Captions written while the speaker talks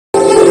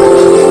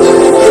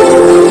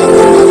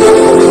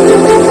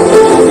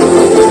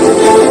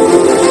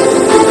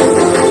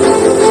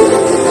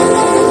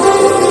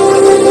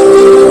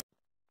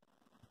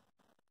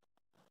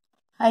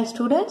Hi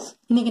students,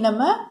 இன்னைக்கு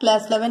நம்ம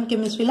class 11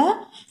 chemistryல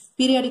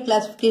periodic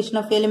classification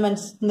of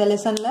elements இந்த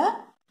லெசன்ல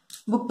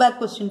book back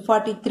question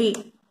 43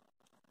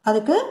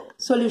 அதுக்கு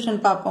solution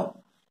பார்ப்போம்.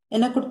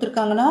 என்ன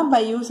கொடுத்திருக்காங்கன்னா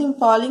by using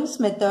Pauling's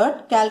method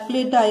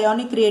calculate the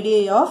ionic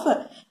radii of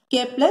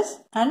K plus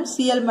and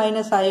Cl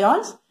minus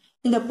ions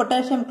in the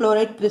potassium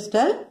chloride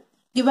crystal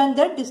given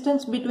the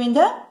distance between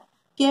the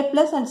K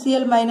plus and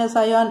Cl minus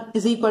ion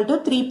is equal to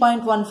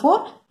 3.14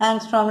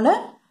 angstrom னு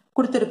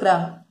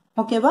கொடுத்திருக்காங்க.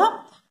 ஓகேவா?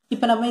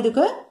 இப்போ நம்ம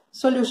இதுக்கு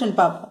solution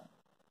பார்ப்போம்.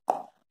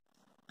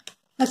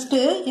 First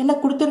என்ன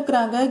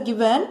கொடுத்திருக்காங்க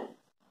given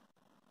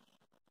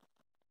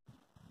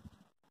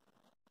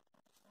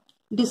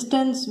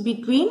distance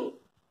between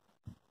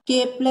K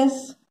plus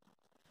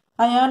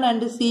ion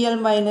and Cl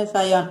minus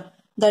ion,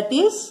 that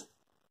is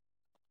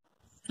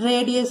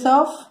radius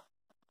of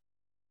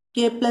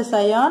K plus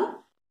ion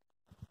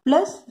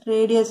plus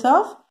radius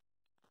of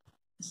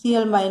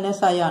Cl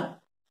minus ion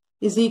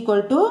is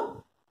equal to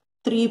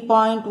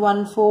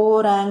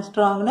 3.14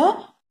 angstrom னு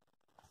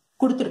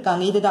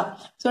கொடுத்திருக்காங்க. இதுதான்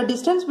so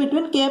distance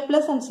between K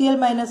plus and Cl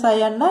minus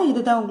ion னா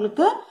இதுதான்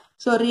உங்களுக்கு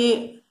so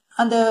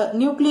அந்த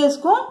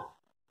நியூக்ளியஸ்க்கும்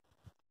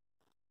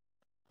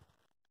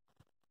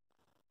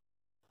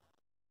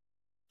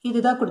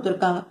இதுதான்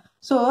கொடுத்திருக்காங்க.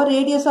 so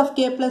radius of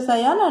K plus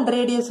ion and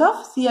radius of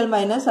Cl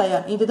minus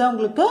ion இதுதான்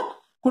உங்களுக்கு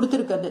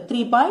கொடுத்திருக்கிறது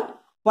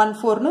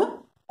 3.14 னு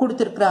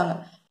கொடுத்திருக்காங்க.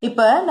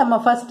 இப்போ நம்ம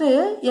ஃபர்ஸ்ட்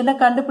என்ன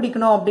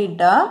கண்டுபிடிக்கணும்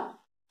அப்படின்ட்டா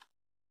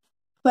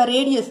இப்போ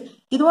radius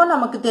இதுவும்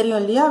நமக்கு தெரியும்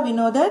இல்லையா, we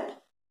know that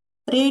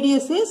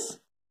radius is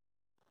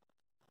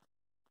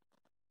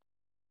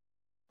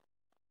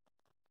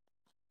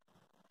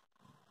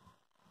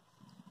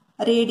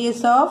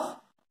radius of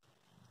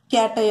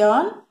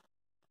cation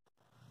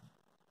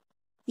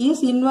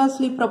is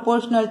inversely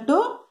proportional to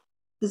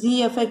Z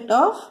effect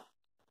of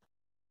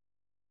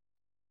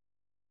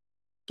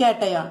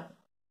cation.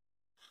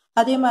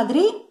 அதே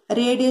மாதிரி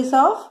radius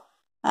of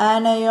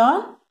anion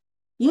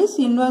is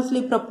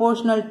inversely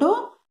proportional to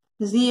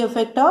Z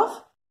effect of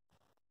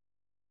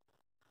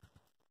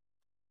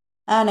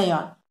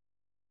anion.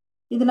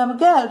 இது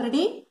நமக்கு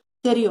ஆல்ரெடி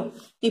தெரியும்.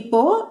 இப்போ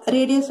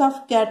radius of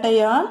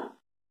cation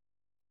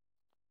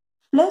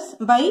plus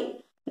by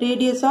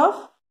radius of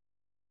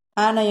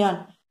anion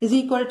is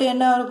equal to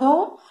என்ன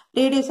இருக்கும்,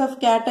 radius of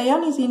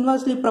cation is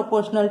inversely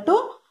proportional to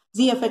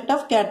Z effect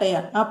of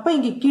cation. அப்ப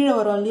இங்க கீழே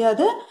வரும் இல்லையா,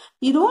 அது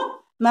இதுவும்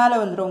மேல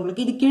வந்துரும்.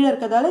 உங்களுக்கு இது கீழே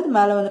இருக்கதால இது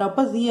மேல வந்துரும்.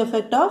 அப்ப Z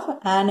effect of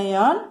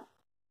anion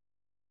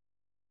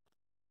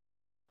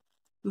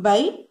by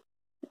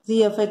Z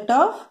effect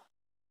of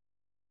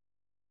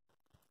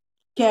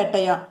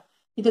cation.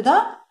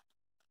 இதுதான்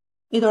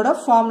இதோட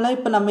ஃபார்முலா.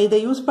 இப்ப நம்ம இதை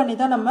யூஸ் பண்ணி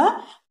தான் நம்ம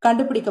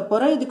கண்டுபிடிக்க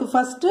போறோம். இதுக்கு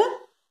ஃபர்ஸ்ட்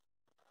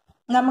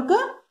நமக்கு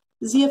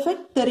Z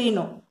effect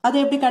தெரியணும். அதை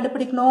எப்படி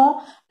கண்டுபிடிக்கணும்,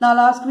 நான்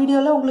லாஸ்ட்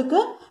வீடியோல உங்களுக்கு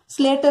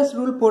ஸ்லேட்டர்ஸ்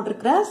ரூல்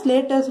போட்டிருக்கிறேன்.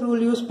 ஸ்லேட்டர்ஸ்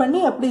ரூல் யூஸ்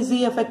பண்ணி எப்படி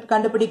Z effect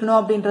கண்டுபிடிக்கணும்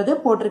அப்படின்றது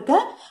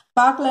போட்டிருக்கேன்.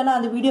 பார்க்கலன்னா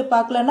அந்த வீடியோ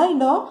பார்க்கலன்னா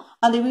இன்னும்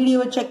அந்த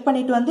வீடியோவை செக்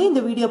பண்ணிட்டு வந்து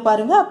இந்த வீடியோ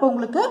பாருங்க, அப்போ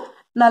உங்களுக்கு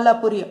நல்லா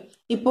புரியும்.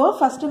 இப்போ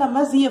ஃபர்ஸ்ட் நம்ம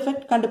Z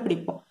effect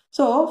கண்டுபிடிப்போம்.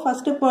 ஸோ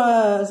ஃபர்ஸ்ட் இப்போ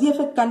Z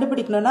effect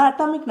கண்டுபிடிக்கணும்னா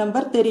அட்டாமிக்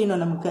நம்பர்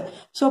தெரியணும் நமக்கு.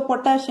 ஸோ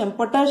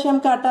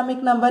பொட்டாசியம்க்கு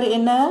அட்டாமிக் நம்பர்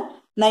என்ன,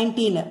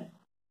 19.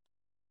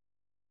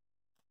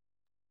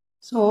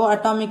 ஸோ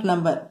அட்டாமிக்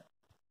நம்பர்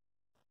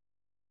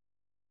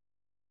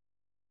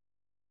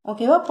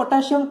ஓகேவா,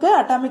 பொட்டாசியம்க்கு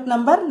அட்டாமிக்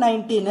நம்பர்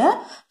 19.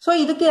 ஸோ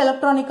இதுக்கு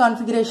எலக்ட்ரானிக்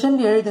கான்ஃபிகரேஷன்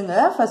எழுதுங்க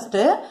ஃபர்ஸ்ட்.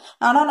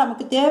 ஆனால்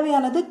நமக்கு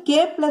தேவையானது K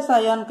பிளஸ்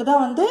அயானுக்கு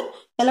தான் வந்து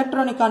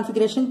எலக்ட்ரானிக்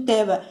கான்ஃபிகரேஷன்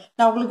தேவை.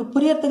 நான் உங்களுக்கு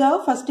புரியறதுக்காக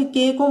ஃபர்ஸ்ட்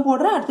கேக்கும்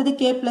போடுறேன், அடுத்தது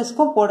K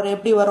பிளஸ்க்கும் போடுறேன்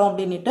எப்படி வரும்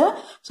அப்படின்ட்டு.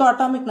 So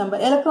atomic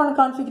number electronic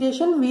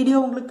configuration video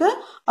உங்களுக்கு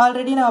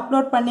ஆல்ரெடி நான்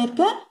அப்லோட்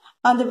பண்ணியிருக்கேன்.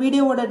 அந்த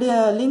வீடியோவோட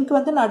லிங்க்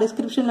வந்து நான்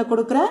டிஸ்கிரிப்ஷன்ல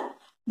கொடுக்குறேன்.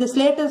 இந்த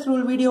ஸ்லேட்டர்ஸ்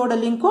ரூல் வீடியோட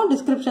லிங்க்கும்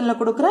டிஸ்கிரிப்ஷன்ல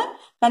கொடுக்குறேன்.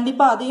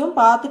 கண்டிப்பா அதையும்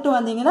பார்த்துட்டு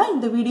வந்தீங்கன்னா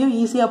இந்த வீடியோ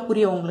ஈஸியா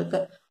புரியும் உங்களுக்கு.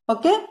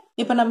 ஓகே,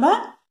 இப்போ நம்ம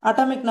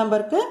அட்டாமிக்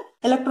நம்பருக்கு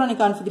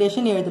எலக்ட்ரானிக்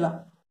கான்ஃபிகரேஷன் எழுதலாம்.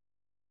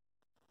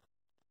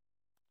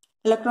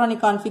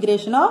 எலக்ட்ரானிக்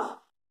கான்ஃபிகரேஷன் ஆஃப்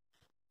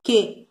K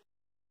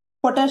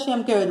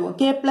பொட்டாசியம்க்கு எழுதுவோம்.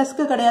 K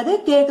பிளஸ்க்கு கிடையாது,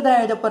 Kக்கு தான்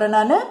எழுத போறேன்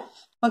நான்.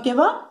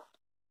 ஓகேவா,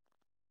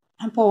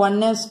 அப்போ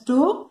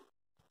 1s2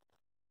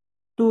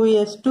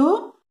 2s2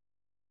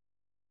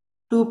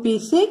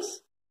 2p6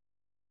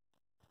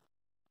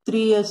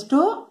 3s2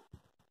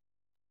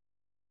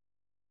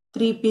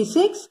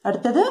 3p6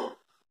 அடுத்தது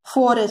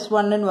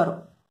 4s1 ன்னு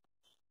வரும்.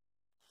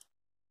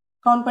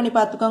 கவுண்ட் பண்ணி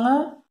பார்த்துக்கோங்க.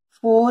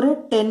 4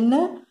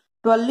 10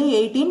 12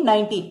 18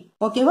 19.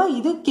 ஓகேவா,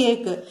 இது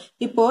கேக்கு.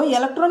 இப்போ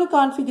electronic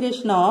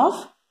configuration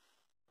of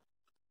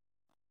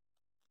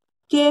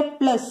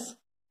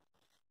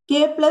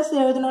K plus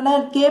எழுதணும்னா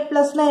K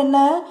பிளஸ்னா என்ன,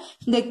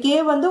 இந்த K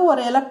வந்து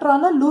ஒரு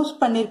எலக்ட்ரானை லூஸ்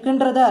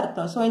பண்ணிருக்குன்றதா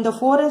அர்த்தம். ஸோ இந்த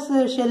 4s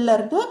ஷெல்ல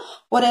இருந்து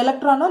ஒரு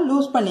எலக்ட்ரானை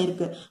லூஸ்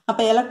பண்ணிருக்கு. அப்ப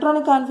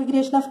electronic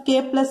configuration of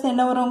K plus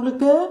என்ன வரும்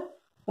உங்களுக்கு,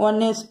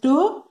 1s2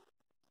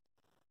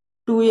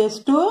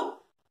 2s2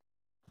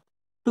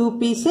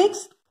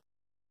 2p6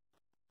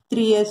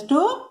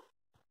 3s2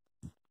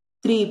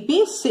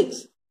 3p6.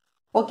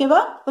 ஓகேவா,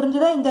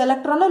 புரிஞ்சுதா? இந்த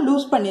எலக்ட்ரானை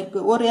லூஸ் பண்ணிருக்கு.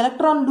 ஒரு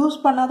எலக்ட்ரான் லூஸ்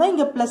பண்ணாதான்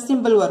இங்க பிளஸ்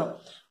சிம்பிள் வரும்.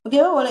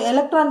 ஓகேவா ஒரு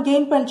எலக்ட்ரான்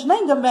கெயின் பண்ணிச்சுன்னா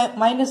இங்க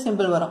மைனஸ்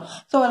சிம்பிள் வரும்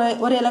சோ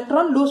ஒரு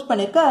எலக்ட்ரான் லூஸ்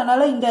பண்ணிருக்கு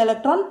அதனால இந்த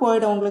எலக்ட்ரான்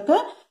போய்டும் உங்களுக்கு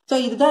சோ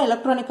இதுதான்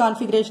எலக்ட்ரானிக்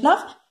கான்ஃபிகரேஷன்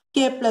ஆஃப் K+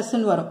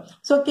 ன்னு வரும்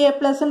சோ K+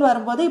 ன்னு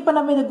வரும்போது இப்போ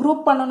நம்ம இத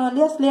குரூப் பண்ணனும்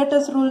இல்லையா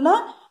ஸ்லேட்டர்ஸ் ரூல்னா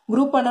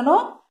குரூப்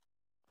பண்ணனும்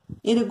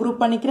இது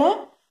குரூப் பண்ணிக்கிறேன்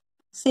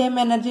சேம்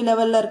எனர்ஜி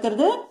லெவல்ல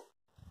இருக்குது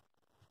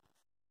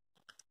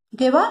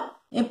ஓகேவா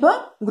இப்போ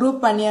குரூப்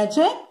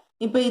பண்ணியாச்சு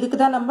இப்போ இதுக்கு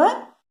தான் நம்ம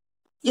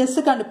S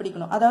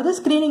கண்டுபிடிக்கணும் அதாவது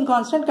ஸ்கிரீனிங்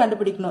கான்ஸ்டன்ட்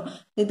கண்டுபிடிக்கணும்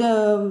இது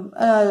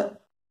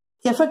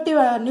effective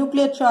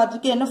nuclear charge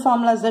க்கு என்ன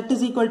formula Z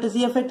is equal to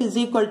Z effect is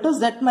equal to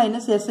Z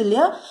minus S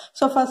இல்லையா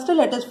so first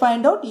let us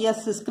find out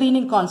S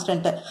screening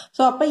constant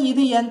so அப்ப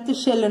இது nth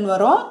shell ன்னு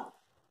வரும்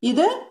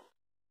இது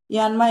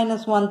n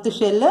minus 1th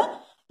shell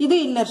இது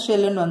inner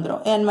shell ன்னு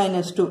வந்துரும் n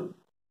minus 2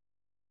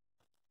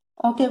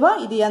 ஓகேவா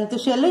இது nth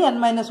shell n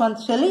minus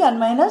 1th shell n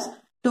minus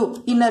 2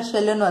 inner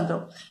shell ன்னு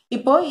வந்துரும்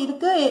இப்போ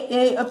இதுக்கு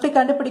எப்படி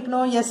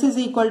கண்டுபிடிக்கணும் S is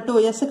equal to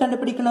S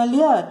கண்டுபிடிக்கணும்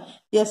இல்லையா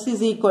S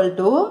is equal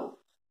to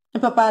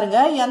இப்ப பாருங்க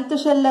nth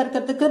ஷெல்ல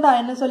இருக்கிறதுக்கு நான்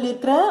என்ன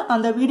சொல்லியிருக்கிறேன்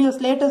அந்த வீடியோ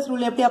ஸ்லேட்டர்ஸ்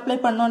ரூல் எப்படி அப்ளை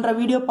பண்ணனும்ன்ற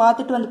வீடியோ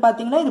பார்த்துட்டு வந்து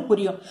பாத்தீங்கன்னா இது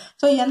புரியும்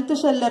சோ nth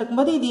ஷெல்ல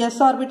இருக்கும்போது இது s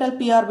ஆர்பிட்டல்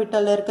p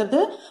ஆர்பிட்டல்ல இருக்குது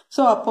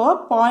சோ அப்போ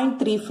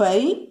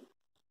 0.35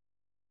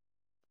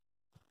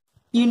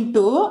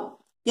 into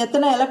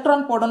எத்தனை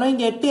எலக்ட்ரான் போடணும்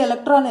இங்க 8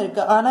 எலக்ட்ரான்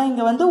இருக்கு ஆனா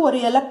இங்க வந்து ஒரு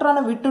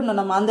எலக்ட்ரானை விட்டுறணும்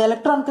நம்ம அந்த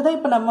எலக்ட்ரானுக்கு தான்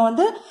இப்ப நம்ம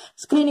வந்து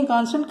ஸ்கிரீனிங்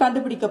கான்ஸ்டன்ட்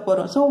கண்டுபிடிக்க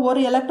போறோம் சோ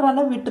ஒரு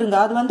எலக்ட்ரானை விட்டுருங்க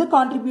அது வந்து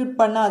கான்ட்ரிபியூட்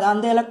பண்ணாது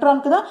அந்த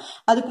எலக்ட்ரானுக்கு தான்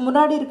அதுக்கு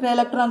முன்னாடி இருக்கிற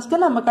எலக்ட்ரான்ஸ்க்கு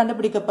நம்ம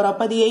கண்டுபிடிக்க போறோம்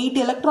அப்ப அது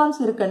 8 எலக்ட்ரான்ஸ்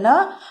இருக்குன்னா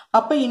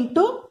அப்ப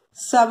into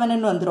 7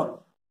 ன்னு வந்துரும்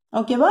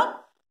ஓகேவா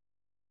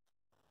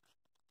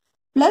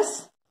பிளஸ்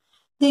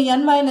the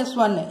n minus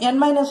 1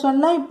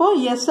 இப்போ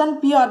s and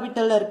p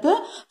ஆர்பிட்டல்ல இருக்கு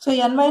சோ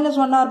n minus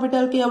 1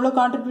 ஆர்பிட்டலுக்கு எவ்வளவு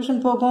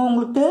கான்ட்ரிபியூஷன் போகும்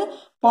உங்களுக்கு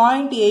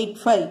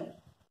 0.85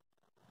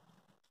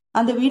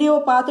 அந்த வீடியோவை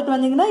பார்த்துட்டு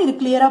வந்தீங்கன்னா இது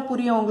கிளியரா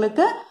புரியும்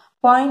உங்களுக்கு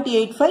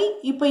 0.85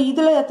 இப்போ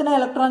இதுல எத்தனை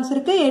எலக்ட்ரான்ஸ்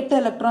இருக்கு 8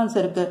 எலக்ட்ரான்ஸ்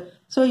இருக்கு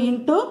சோ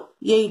into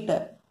 8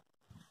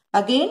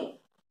 again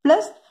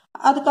plus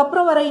அதுக்கு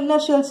அப்புறம் வர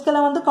இன்னர்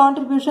ஷெல்ஸ்க்கெல்லாம் வந்து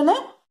கான்ட்ரிபியூஷன்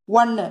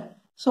 1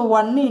 சோ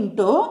 1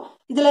 into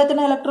இதுல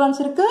எத்தனை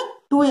எலக்ட்ரான்ஸ் இருக்கு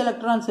 2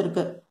 எலக்ட்ரான்ஸ்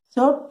இருக்கு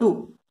so 2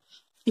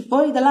 இப்போ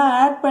இதெல்லாம்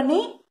ஆட் பண்ணி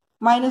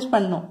மைனஸ்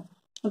பண்ணனும்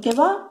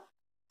ஓகேவா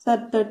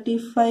sir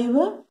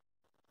 35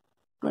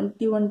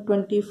 21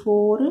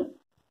 24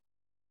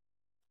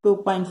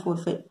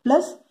 2.45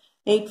 plus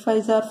 8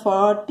 5s are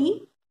 40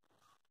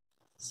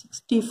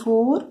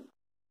 64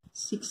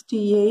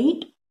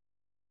 68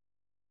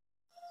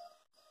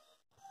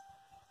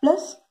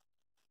 plus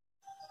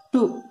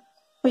 2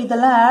 இப்போ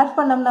இதெல்லாம் ஆட்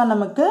பண்ணோம்னா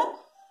நமக்கு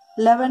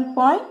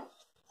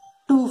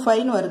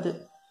 11.25 ன்னு வருது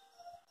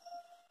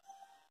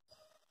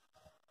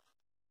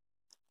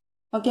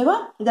ஓகேவா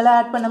இதெல்லாம்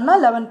ஆட் பண்ணோம்னா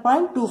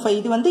 11.25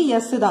 இது வந்து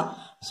S தான்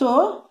so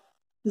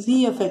Z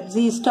effect Z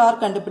star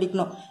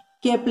கண்டுபிடிக்கணும்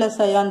K plus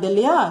ion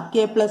இல்லையா K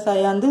plus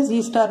ion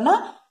Z starனா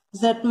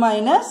Z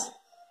minus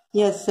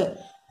S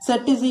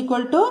Z is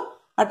equal to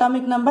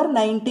atomic number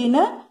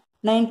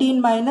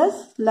 19 minus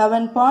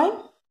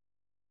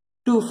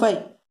 11.25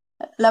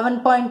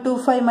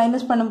 11.25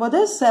 minus பண்ணும்போது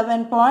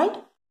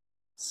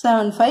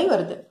 7.75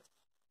 வருது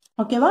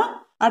ஓகேவா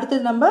அடுத்து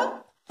நம்ம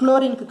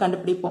குளோரினுக்கு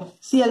கண்டுபிடிப்போம்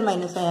Cl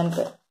minus ion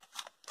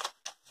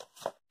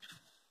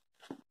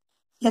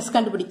S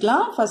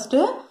கண்டுபிடிக்கலாம் ஃபர்ஸ்ட்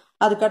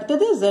அதுக்கு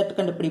அடுத்தது Z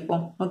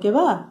கண்டுபிடிப்போம்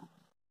ஓகேவா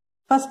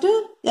ஃபர்ஸ்ட்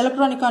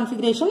எலக்ட்ரானிக்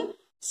கான்ஃபிகரேஷன்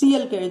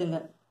Cl க்கு எழுதுங்க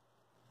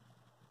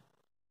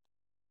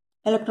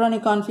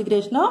எலக்ட்ரானிக்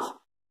கான்ஃபிகரேஷன் ஆஃப்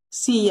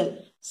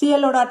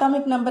Cl ஓட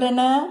அட்டாமிக் நம்பர்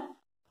என்ன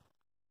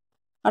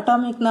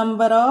atomic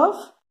number of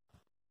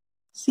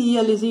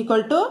Cl is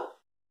equal to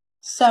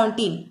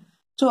 17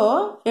 so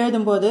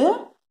எழுதும்போது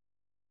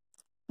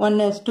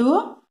 1s2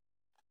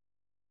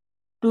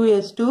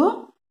 2s2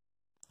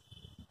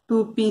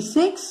 2p6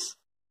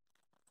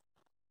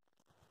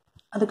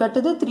 அதுக்கு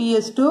அடுத்தது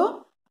 3s2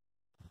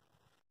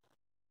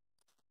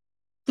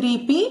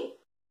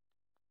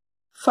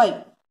 3p5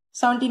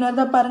 17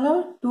 வருதா பாருங்க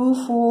 2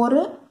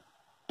 4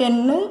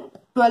 10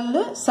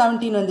 12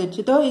 17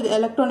 வந்துருச்சு तो இது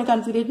எலக்ட்ரானிக்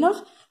கான்ஃபிகரேஷன்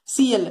ஆஃப்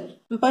Cl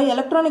இப்போ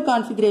electronic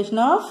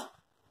configuration of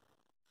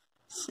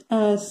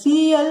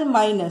Cl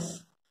minus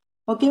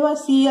ஓகேவா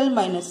Cl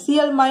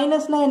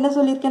minusனா என்ன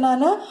சொல்லிருக்கேன்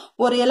நான்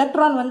ஒரு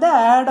எலக்ட்ரான் வந்து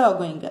ஆட்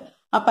ஆகும் இங்க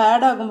அப்ப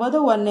ஆட் ஆகும்போது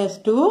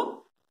 1s2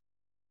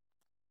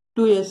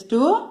 2s2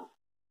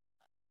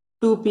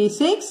 2p6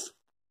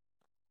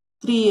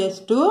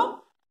 3s2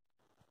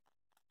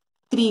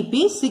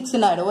 3p6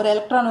 ன்னு ஒரு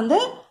எலக்ட்ரான் வந்து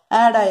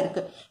ஆட்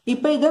ஆயிருக்கு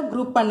இப்போ இத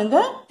குரூப் பண்ணுங்க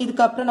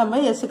இதுக்கு அப்புறம் நம்ம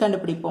S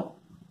கண்டுபிடிப்போம்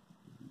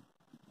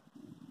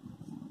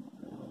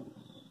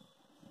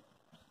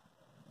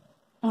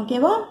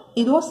ஓகேவா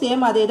இதுவும்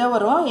சேம் அதே தான்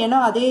வரும் ஏன்னா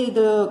அதே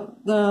இது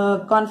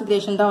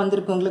கான்ஃபிகரேஷன் தான்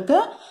வந்திருக்கு உங்களுக்கு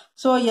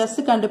சோ S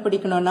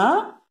கண்டுபிடிக்கணும்னா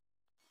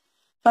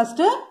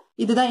ஃபர்ஸ்ட்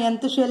இதுதான்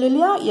nth ஷெல்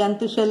இல்லையா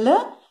nth ஷெல்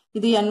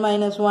இது n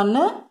minus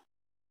 1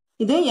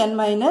 இது n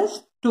minus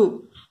 2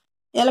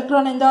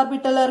 எலக்ட்ரான் எந்த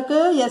ஆர்பிட்டல்ல இருக்கு?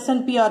 S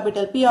and P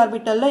orbital. P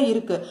ஆர்பிட்டல்ல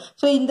இருக்கு.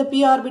 சோ இந்த P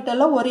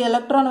ஆர்பிட்டல்ல ஒரு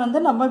எலக்ட்ரான் வந்து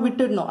நம்ம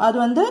விட்டுடணும். அது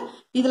வந்து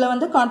இதுல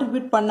வந்து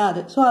கான்ட்ரிபியூட் பண்ணாது.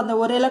 சோ அந்த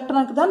ஒரு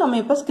எலக்ட்ரானுக்கு தான் நம்ம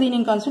இப்ப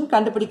ஸ்கிரீனிங் கான்ஸ்டன்ட்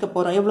கண்டுபிடிக்க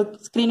போறோம். எவ்வளவு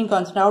screening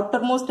constant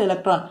outer most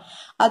electron.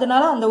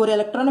 அதனால அந்த ஒரு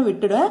எலக்ட்ரானை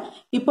விட்டுடுவேன்.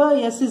 இப்போ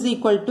S is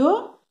equal to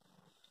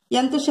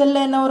nth ஷெல்ல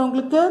என்ன வரும்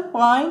உங்களுக்கு?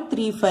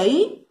 0.35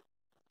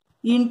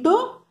 into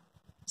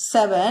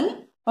 7.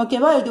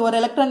 ஓகேவா? இது ஒரு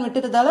electron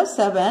விட்டுறதால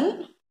 7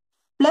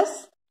 plus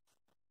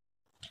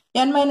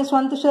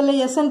n-1th ஷெல்ல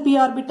S and P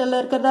ஆர்பிட்டல்ல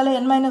இருக்கிறதால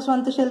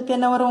n-1th ஷெல்க்கு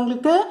என்ன வரும்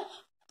உங்களுக்கு?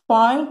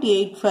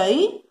 0.85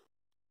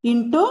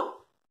 into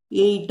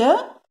 8.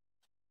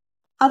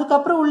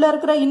 அதுக்கப்புறம் உள்ள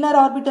இருக்கிற இன்னர்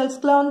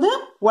ஆர்பிட்டல்ஸ்க்குலாம் வந்து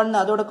 1.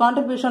 அதோட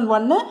கான்ட்ரிபியூஷன்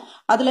 1.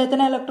 அதுல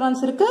எத்தனை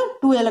எலக்ட்ரான்ஸ் இருக்கு?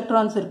 2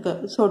 எலக்ட்ரான்ஸ் இருக்கு.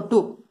 சோ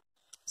 2.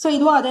 சோ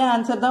இதுவும் அதே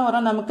ஆன்சர் தான்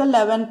வரும் நமக்கு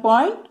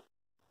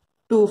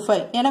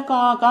 11.25. ஏன்னா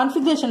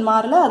கான்ஃபிகரேஷன்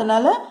மாறல,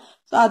 அதனால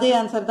அதே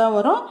ஆன்சர் தான்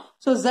வரும்.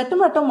 சோ Z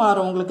மட்டும்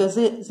மாறும் உங்களுக்கு.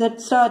 Z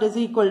star is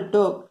equal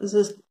to Z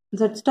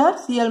star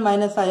Cl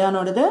minus ion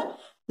ஓடது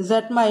Z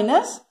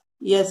minus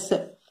S.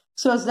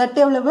 So Z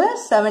எவ்வளவு?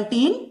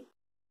 17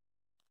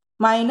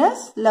 minus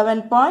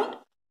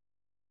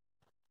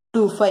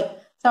 11.25.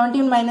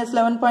 17 minus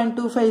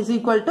 11.25 is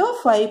equal to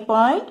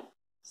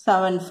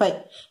 5.75.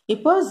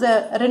 இப்போ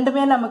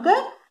ரெண்டுமே நமக்கு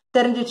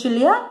தெரிஞ்சிச்சு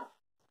இல்லையா?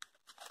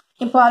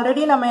 இப்போ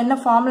ஆல்ரெடி நம்ம என்ன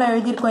ஃபார்முலா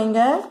எழுதியிருக்கோம்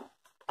இங்க?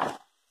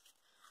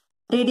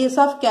 Radius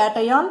of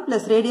cation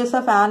plus radius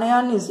of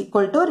anion is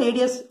equal to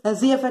radius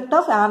Z effect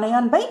of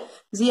anion by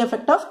Z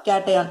effect of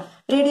cation.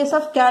 Radius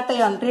of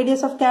cation.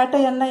 Radius of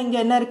cation na inga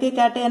enna irukku?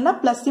 Cation na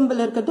plus symbol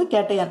irukku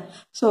cation.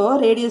 So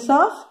radius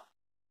of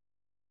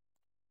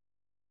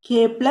K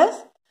plus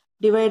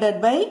divided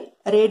by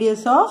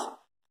radius of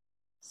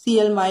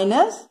Cl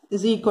minus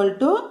is equal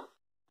to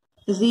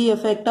Z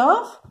effect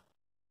of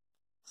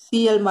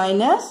Cl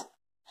minus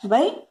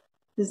by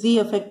Z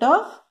effect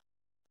of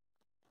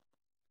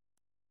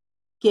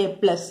K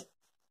plus.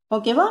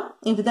 ஓகேவா?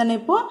 இதுதானே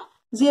இப்போ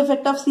Z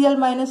effect of Cl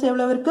minus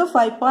எவ்வளவு இருக்கு?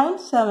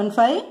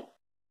 5.75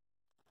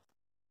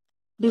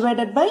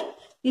 divided by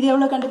இது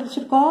எவ்வளவு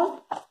கண்டுபிடிச்சிருக்கோம்?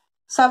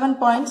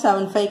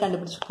 7.75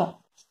 கண்டுபிடிச்சிருக்கோம்.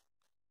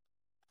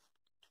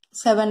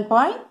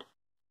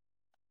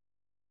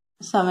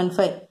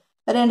 7.75.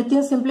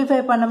 ரெண்டுத்தையும் சிம்பிளிஃபை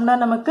பண்ணோம்னா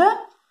நமக்கு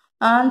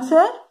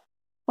ஆன்சர்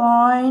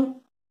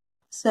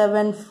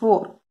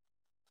 0.74.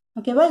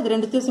 ஓகேவா? இது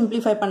ரெண்டுத்தையும்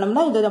சிம்பிளிஃபை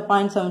பண்ணோம்னா இது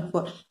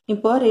 0.74.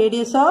 இப்போ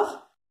radius of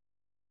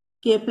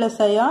K plus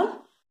ion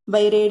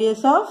by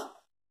radius of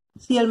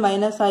Cl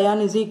minus ion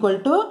is equal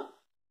to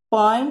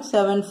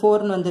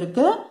 0.74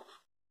 வந்திருக்கு.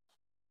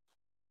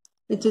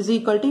 Which is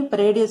equal to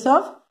radius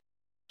of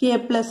K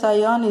plus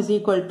ion is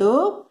equal to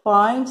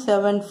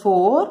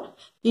 0.74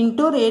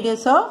 into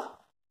radius of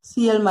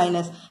Cl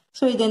minus.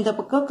 So இது இந்த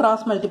பக்கம்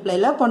cross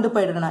multiplyல கொண்டு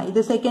போயிடணும். இது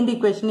second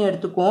equation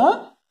எடுத்துக்குவோம்.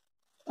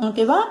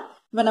 ஓகேவா?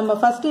 இப்போ நம்ம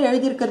ஃபர்ஸ்ட்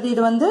எழுதியிருக்கிறது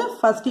இது வந்து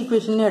ஃபர்ஸ்ட்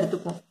ஈக்குவேஷன்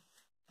எடுத்துக்குவோம்.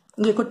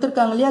 இங்க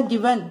கொடுத்திருக்காங்க இல்லையா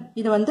given,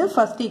 இது வந்து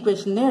ஃபர்ஸ்ட்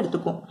ஈக்குவேஷன்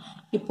எடுத்துக்கும்.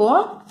 இப்போ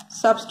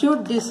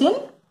substitute this in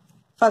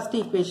first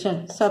equation.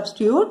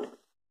 Substitute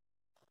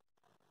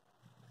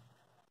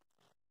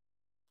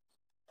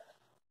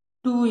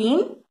 2 in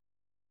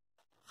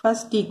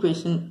first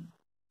equation.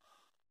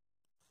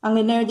 அங்க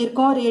என்ன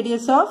எழுதியிருக்கோம்?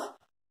 radius of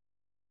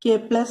K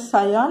plus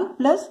ion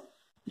plus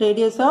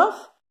radius of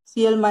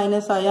Cl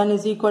minus ion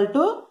is equal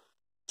to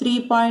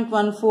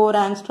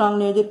 3.14 angstrom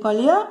எழுதியிருக்கோம்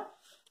இல்லையா?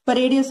 இப்போ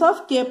radius of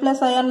K plus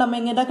ion நம்ம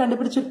இங்க என்ன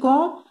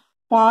கண்டுபிடிச்சிருக்கோம்?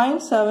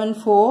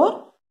 0.74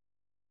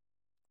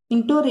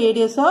 into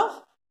radius of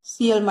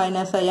Cl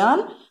minus ion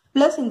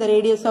plus இந்த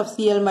radius of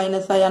Cl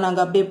minus ion அங்க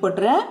அப்படியே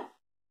போட்டுறேன்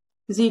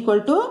is equal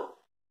to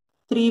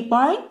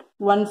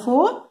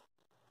 3.14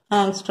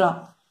 angstrom.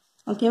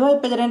 ஓகேவா?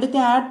 இப்போ இது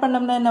ரெண்டுத்தையும் ஆட்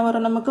பண்ணோம்னா என்ன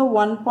வரும் நமக்கு?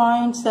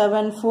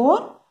 1.74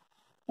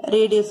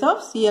 radius of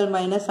Cl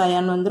minus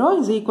ion வந்துரும்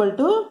is equal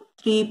to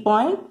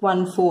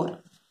 3.14.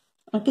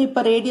 ஓகே,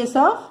 இப்போ radius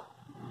of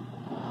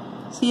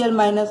Cl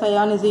minus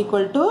ion is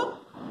equal to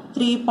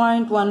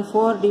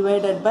 3.14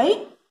 divided by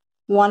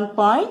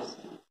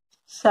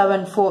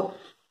 1.74.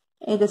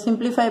 இதை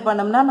simplify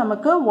பண்ணோம்னா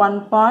நமக்கு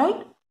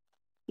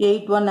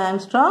 1.81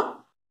 angstrom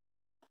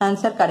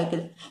ஆன்சர்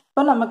கிடைக்குது.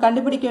 இப்போ நம்ம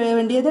கண்டுபிடிக்க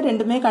வேண்டியது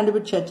ரெண்டுமே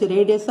கண்டுபிடிச்சாச்சு.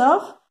 radius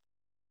of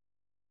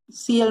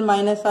Cl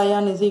minus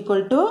ion is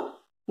equal to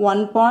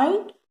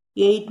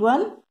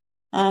 1.81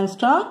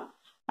 angstrom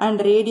and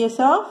radius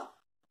of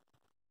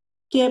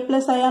K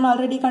plus ion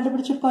already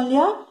கண்டுபிடிச்சிருக்கோம்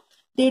இல்லையா?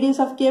 radius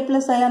of K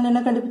plus ion என்ன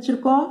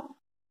கண்டுபிடிச்சிருக்கோம்?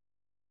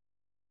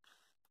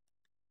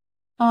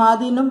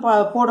 அது இன்னும்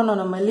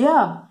போடணும் நம்ம இல்லையா?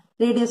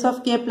 radius of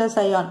K plus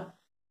ion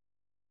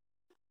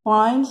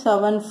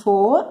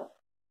 0.74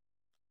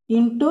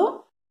 into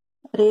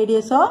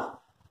radius of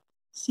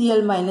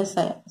Cl minus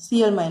ion.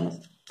 Cl minus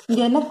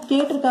இங்க என்ன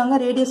கேட்டிருக்காங்க?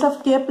 radius of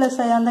K plus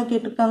ion தான்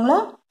கேட்டிருக்காங்களா?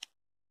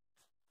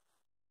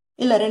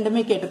 இல்ல,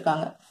 ரெண்டுமே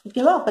கேட்டிருக்காங்க.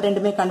 ஓகேவா? அப்ப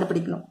ரெண்டுமே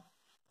கண்டுபிடிக்கணும்.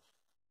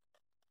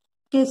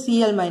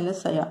 Cl minus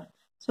ion.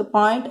 So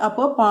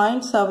அப்போ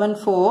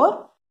 0.74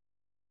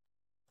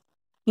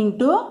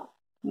 into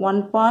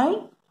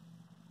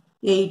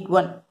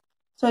 1.81.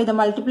 So இதை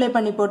மல்டிப்ளை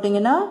பண்ணி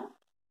போட்டீங்கன்னா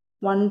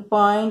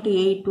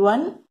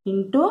 1.81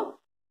 into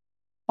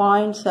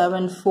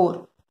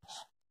 0.74.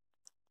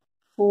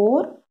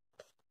 4,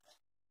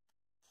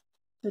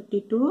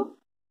 32,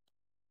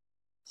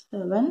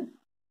 7,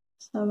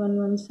 7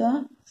 1s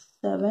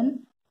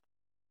 7,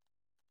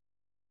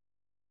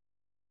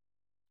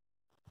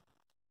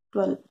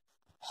 12,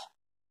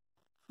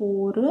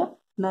 4,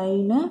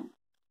 9,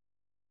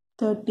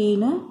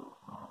 13,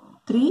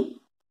 3,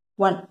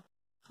 1.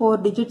 4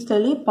 digits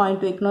tally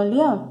point வைக்கணும்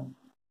இல்லையா?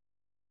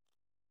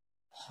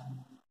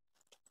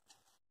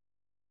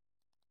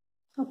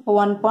 அப்போ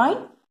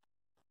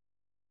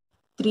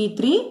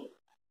 1.33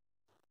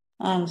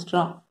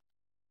 angstrom.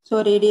 So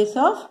radius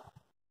of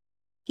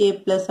K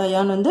plus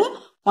ion வந்து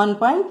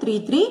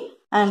 1.33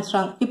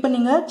 angstrom. இப்போ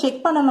நீங்க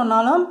செக்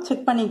பண்ணணும்னாலும்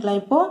செக் பண்ணிக்கலாம்.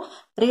 இப்போ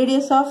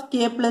radius of K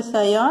plus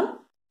ion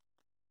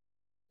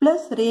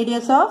plus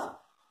radius of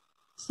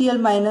Cl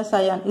minus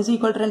ion is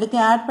equal to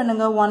ரெண்டுத்தையும் ஆட்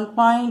பண்ணுங்க.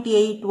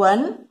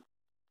 1.81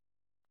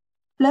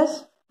 plus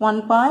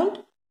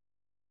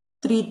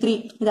 1.33.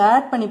 இதை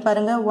ஆட் பண்ணி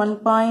பாருங்க.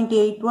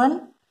 1.81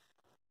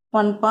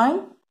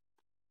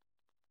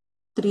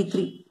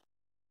 1.33.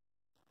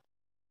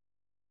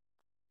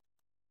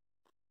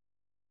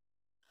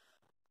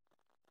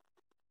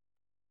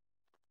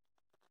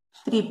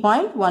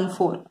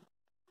 3.14.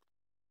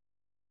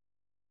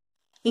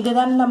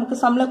 இதுதான் நமக்கு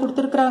சம்ல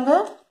கொடுத்திருக்காங்க.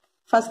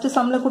 ஃபர்ஸ்ட்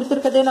சம்ல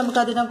கொடுத்திருக்கதே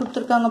நமக்கு அதுதான்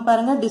கொடுத்திருக்காங்க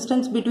பாருங்க.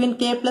 distance between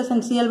K plus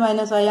and Cl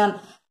minus ion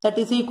that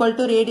is equal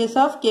to radius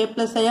of K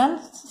plus ion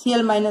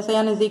Cl minus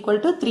ion is equal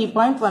to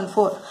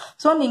 3.14.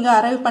 so நீங்க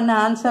அரைவ் பண்ண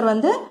ஆன்சர்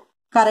வந்து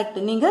கரெக்ட்.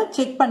 நீங்க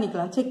செக்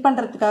பண்ணிக்கலாம். செக்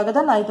பண்றதுக்காக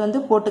தான் நான் இது வந்து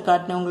போட்டு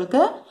காட்டினேன்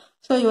உங்களுக்கு.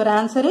 so your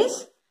answer is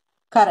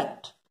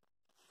correct.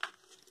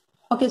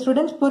 okay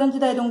students,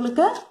 புரிஞ்சுதா இது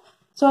உங்களுக்கு?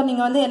 so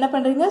நீங்க வந்து என்ன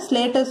பண்றீங்க,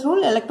 ஸ்லேட்டர்ஸ்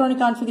ரூல்,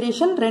 எலக்ட்ரானிக்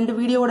கான்ஃபிகரேஷன் ரெண்டு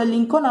வீடியோவோட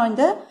லிங்க்கும் நான்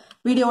இந்த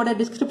வீடியோவோட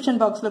டிஸ்கிரிப்ஷன்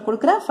பாக்ஸ்ல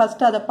கொடுக்குறேன்.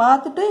 ஃபர்ஸ்ட் அதை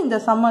பார்த்துட்டு இந்த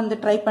சம் வந்து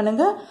ட்ரை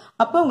பண்ணுங்க.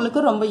 அப்போ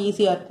உங்களுக்கு ரொம்ப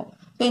ஈஸியா இருக்கும்.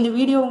 ஸோ இந்த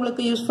வீடியோ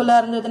உங்களுக்கு யூஸ்ஃபுல்லா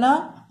இருந்ததுன்னா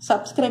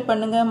சப்ஸ்கிரைப்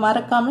பண்ணுங்க,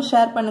 மறக்காம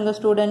ஷேர் பண்ணுங்க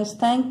ஸ்டூடெண்ட்ஸ்.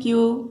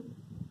 தேங்க்யூ.